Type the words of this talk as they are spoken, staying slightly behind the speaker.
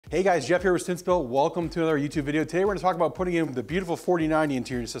Hey guys, Jeff here with Stincebuilt. Welcome to another YouTube video. Today we're going to talk about putting in the beautiful 4090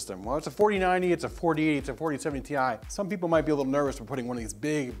 interior system. Well, it's a 4090, it's a 4080, it's a 4070 Ti. Some people might be a little nervous for putting one of these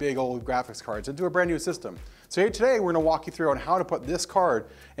big old graphics cards into a brand new system. So today we're going to walk you through on how to put this card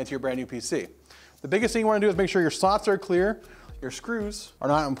into your brand new PC. The biggest thing you want to do is make sure your slots are clear, your screws are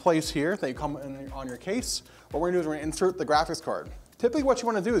not in place here, they come on your case. What we're going to do is we're going to insert the graphics card. Typically what you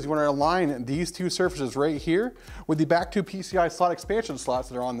want to do is you want to align these two surfaces right here with the back two PCI slot expansion slots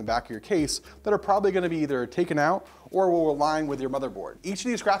that are on the back of your case that are probably going to be either taken out or will align with your motherboard. Each of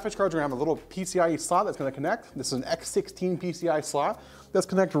these graphics cards are going to have a little PCIe slot that's going to connect. This is an X16 PCI slot that's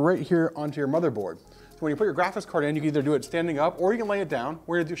connected right here onto your motherboard. So when you put your graphics card in, you can either do it standing up or you can lay it down.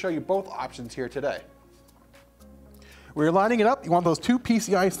 We're going to show you both options here today. When you're lining it up, you want those two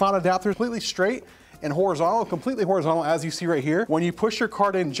PCI slot adapters completely straight and horizontal, completely horizontal, as you see right here. When you push your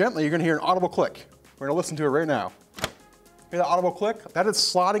card in gently, you're gonna hear an audible click. We're gonna listen to it right now. Hear the audible click? That is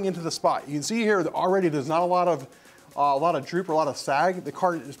slotting into the spot. You can see here that already there's not a lot of droop or a lot of sag. The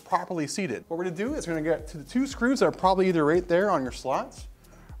card is properly seated. What we're gonna do is we're gonna get to the two screws that are probably either right there on your slots.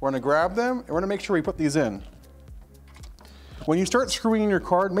 We're gonna grab them and we're gonna make sure we put these in. When you start screwing in your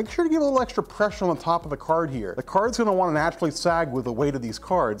card, make sure to give a little extra pressure on the top of the card here. The card's gonna want to naturally sag with the weight of these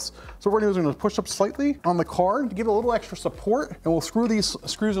cards. So what we're gonna do is we're gonna push up slightly on the card to give it a little extra support, and we'll screw these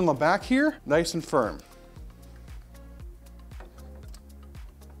screws in the back here, nice and firm.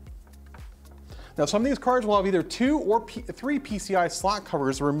 Now some of these cards will have either 2 or 3 PCI slot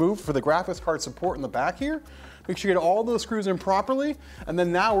covers removed for the graphics card support in the back here. Make sure you get all those screws in properly, and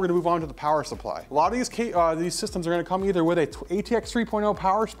then now we're gonna move on to the power supply. A lot of these systems are gonna come either with a ATX 3.0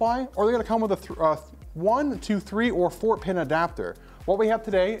 power supply, or they're gonna come with a 1, 2, 3, or 4-pin adapter. What we have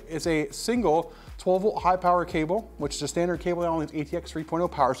today is a single 12-volt high power cable, which is a standard cable on these ATX 3.0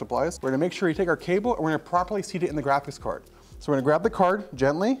 power supplies. We're gonna make sure you take our cable and we're gonna properly seat it in the graphics card. So we're gonna grab the card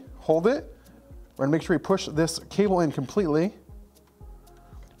gently, hold it. We're gonna make sure we push this cable in completely.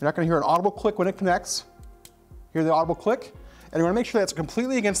 You're not gonna hear an audible click when it connects. Hear the audible click, and you want to make sure that's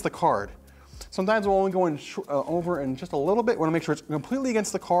completely against the card. Sometimes we'll only go in over in just a little bit. We want to make sure it's completely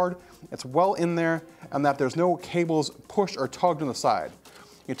against the card, it's well in there, and that there's no cables pushed or tugged on the side.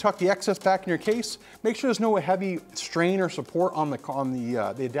 You tuck the excess back in your case. Make sure there's no heavy strain or support on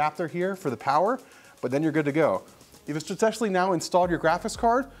the adapter here for the power, but then you're good to go. You've successfully now installed your graphics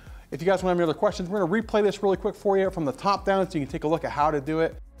card. If you guys want to have any other questions, we're going to replay this really quick for you from the top down so you can take a look at how to do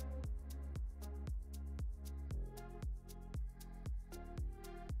it.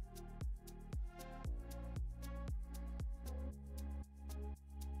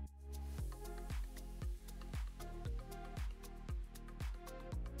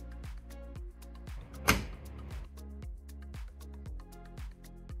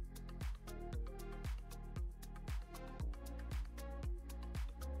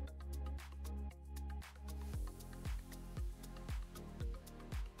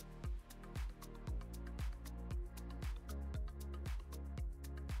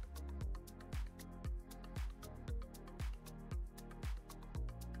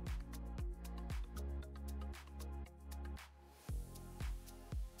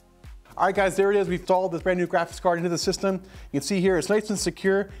 All right guys, there it is. We've installed this brand new graphics card into the system. You can see here it's nice and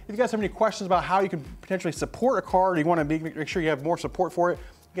secure. If you guys have any questions about how you can potentially support a card, or you want to make sure you have more support for it,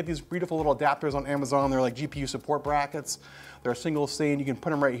 you get these beautiful little adapters on Amazon. They're like GPU support brackets. They're a single scene. You can put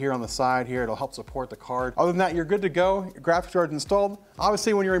them right here on the side here. It'll help support the card. Other than that, you're good to go. Your graphics card is installed.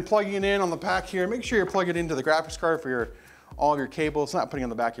 Obviously, when you're plugging it in on the back here, make sure you plug it into the graphics card for all of your cables, not putting it on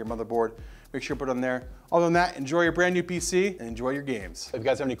the back of your motherboard. Make sure you put it on there. Other than that, enjoy your brand new PC and enjoy your games. If you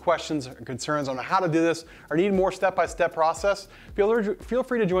guys have any questions or concerns on how to do this or need more step-by-step process, feel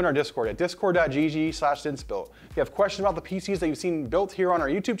free to join our Discord at discord.gg/Stincebuilt. If you have questions about the PCs that you've seen built here on our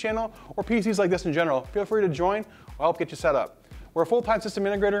YouTube channel or PCs like this in general, feel free to join. We'll help get you set up. We're a full-time system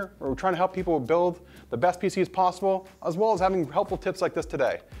integrator where we're trying to help people build the best PCs possible, as well as having helpful tips like this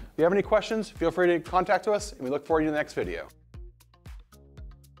today. If you have any questions, feel free to contact us, and we look forward to the next video.